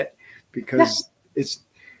internet, because it's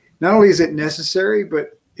not only is it necessary,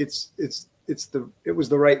 but it was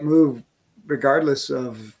the right move regardless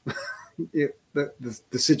of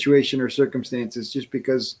the situation or circumstances, just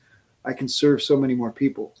because I can serve so many more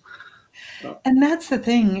people. And that's the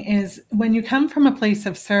thing, is when you come from a place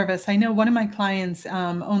of service. I know one of my clients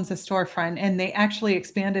owns a storefront, and they actually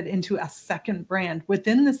expanded into a second brand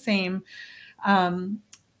within the same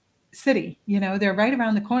city. They're right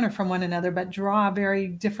around the corner from one another, but draw very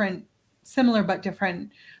different, similar but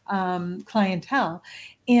different clientele.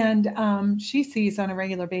 And she sees on a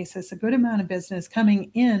regular basis a good amount of business coming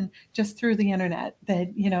in just through the internet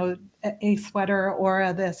that, you know, a sweater or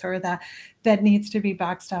a this or that needs to be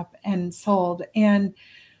boxed up and sold. And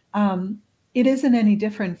it isn't any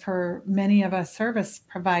different for many of us service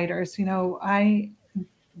providers. You know,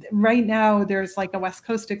 right now there's like a West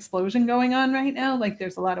Coast explosion going on right now. Like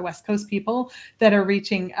there's a lot of West Coast people that are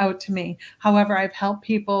reaching out to me. However, I've helped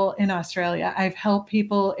people in Australia. I've helped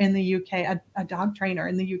people in the UK, a dog trainer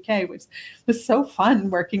in the UK, which was so fun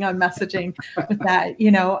working on messaging with that.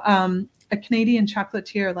 You know, a Canadian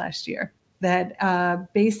chocolatier last year that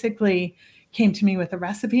basically came to me with a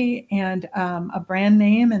recipe and a brand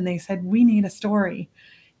name, and they said, we need a story.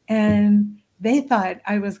 And they thought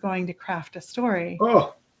I was going to craft a story.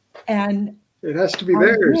 Oh. And it has to be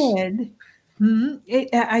theirs.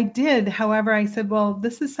 I did. However, I said, well,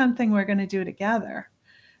 this is something we're going to do together.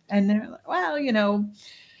 And they're like, well, you know,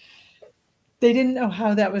 they didn't know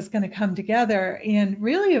how that was going to come together. And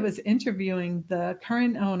really, it was interviewing the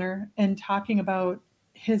current owner and talking about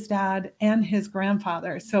his dad and his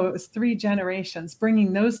grandfather. So it was 3 generations,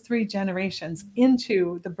 bringing those 3 generations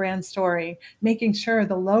into the brand story, making sure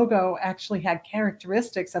the logo actually had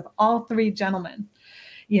characteristics of all 3 gentlemen.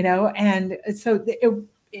 You know, and so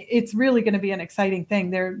it's really going to be an exciting thing.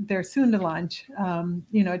 They're soon to launch.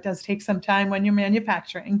 You know, it does take some time when you're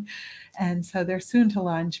manufacturing, and so they're soon to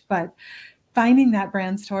launch. But finding that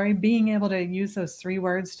brand story, being able to use those 3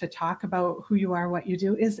 words to talk about who you are, what you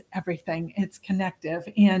do, is everything. It's connective,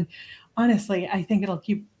 and honestly, I think it'll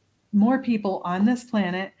keep more people on this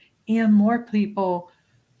planet and more people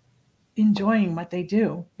enjoying what they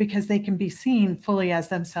do because they can be seen fully as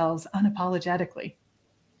themselves unapologetically.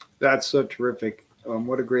 That's so terrific.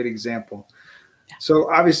 What a great example.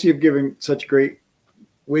 So obviously you've given such great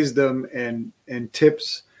wisdom and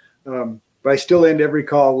tips, but I still end every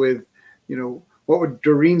call with, you know, what would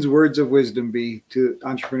Doreen's words of wisdom be to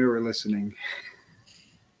entrepreneur listening?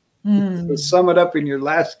 So sum it up in your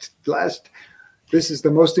last, this is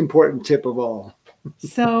the most important tip of all.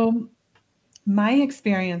 So my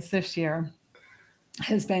experience this year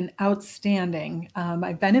has been outstanding.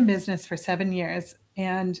 I've been in business for 7 years,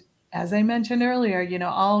 and as I mentioned earlier, you know,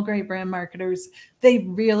 all great brand marketers, they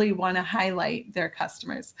really want to highlight their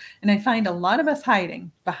customers. And I find a lot of us hiding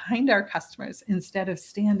behind our customers instead of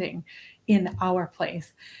standing in our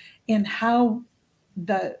place. And how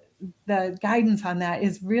the guidance on that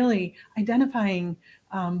is really identifying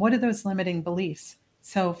what are those limiting beliefs.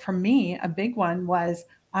 So for me, a big one was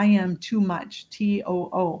I am too much,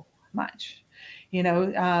 TOO much. You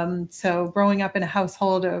know, so growing up in a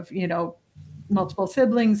household of, you know, multiple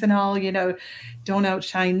siblings and all, you know, don't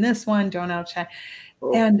outshine this one, don't outshine.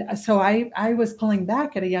 Oh. And so I was pulling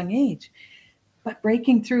back at a young age, but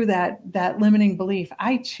breaking through that limiting belief,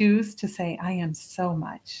 I choose to say I am so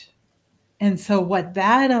much. And so what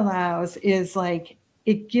that allows is like,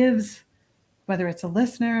 it gives, whether it's a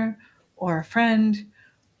listener or a friend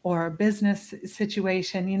or a business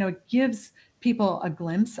situation, you know, it gives people a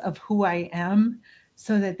glimpse of who I am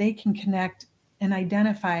so that they can connect and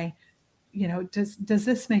identify, you know, does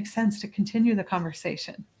this make sense to continue the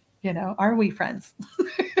conversation? You know, are we friends?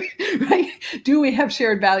 Right? Do we have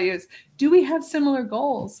shared values? Do we have similar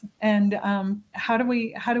goals? And how do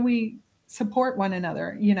we support one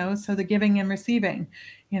another? You know, so the giving and receiving,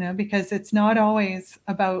 you know, because it's not always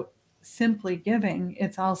about simply giving;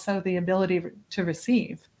 it's also the ability to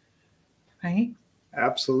receive. Right?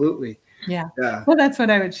 Absolutely. Yeah. Well, that's what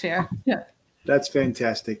I would share. Yeah. That's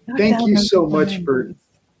fantastic. Thank you so much for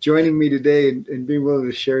joining me today and being willing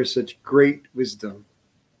to share such great wisdom.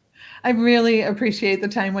 I really appreciate the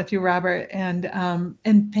time with you, Robert, and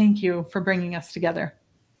thank you for bringing us together.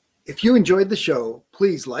 If you enjoyed the show,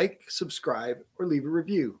 please like, subscribe, or leave a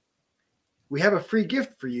review. We have a free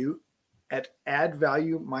gift for you at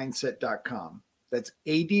addvaluemindset.com. That's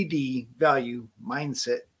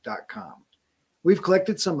addvaluemindset.com. We've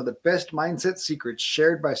collected some of the best mindset secrets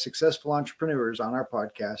shared by successful entrepreneurs on our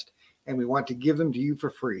podcast, and we want to give them to you for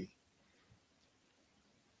free.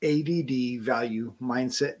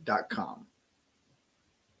 addvaluemindset.com.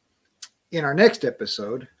 In our next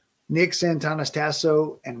episode, Nick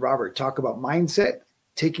Santanas-Tasso and Robert talk about mindset,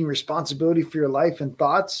 taking responsibility for your life and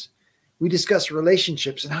thoughts. We discuss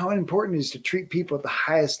relationships and how important it is to treat people at the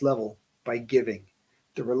highest level by giving.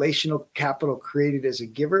 The relational capital created as a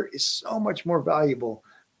giver is so much more valuable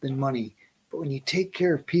than money. But when you take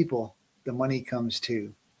care of people, the money comes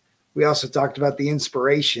too. We also talked about the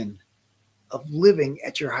inspiration of living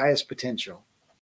at your highest potential.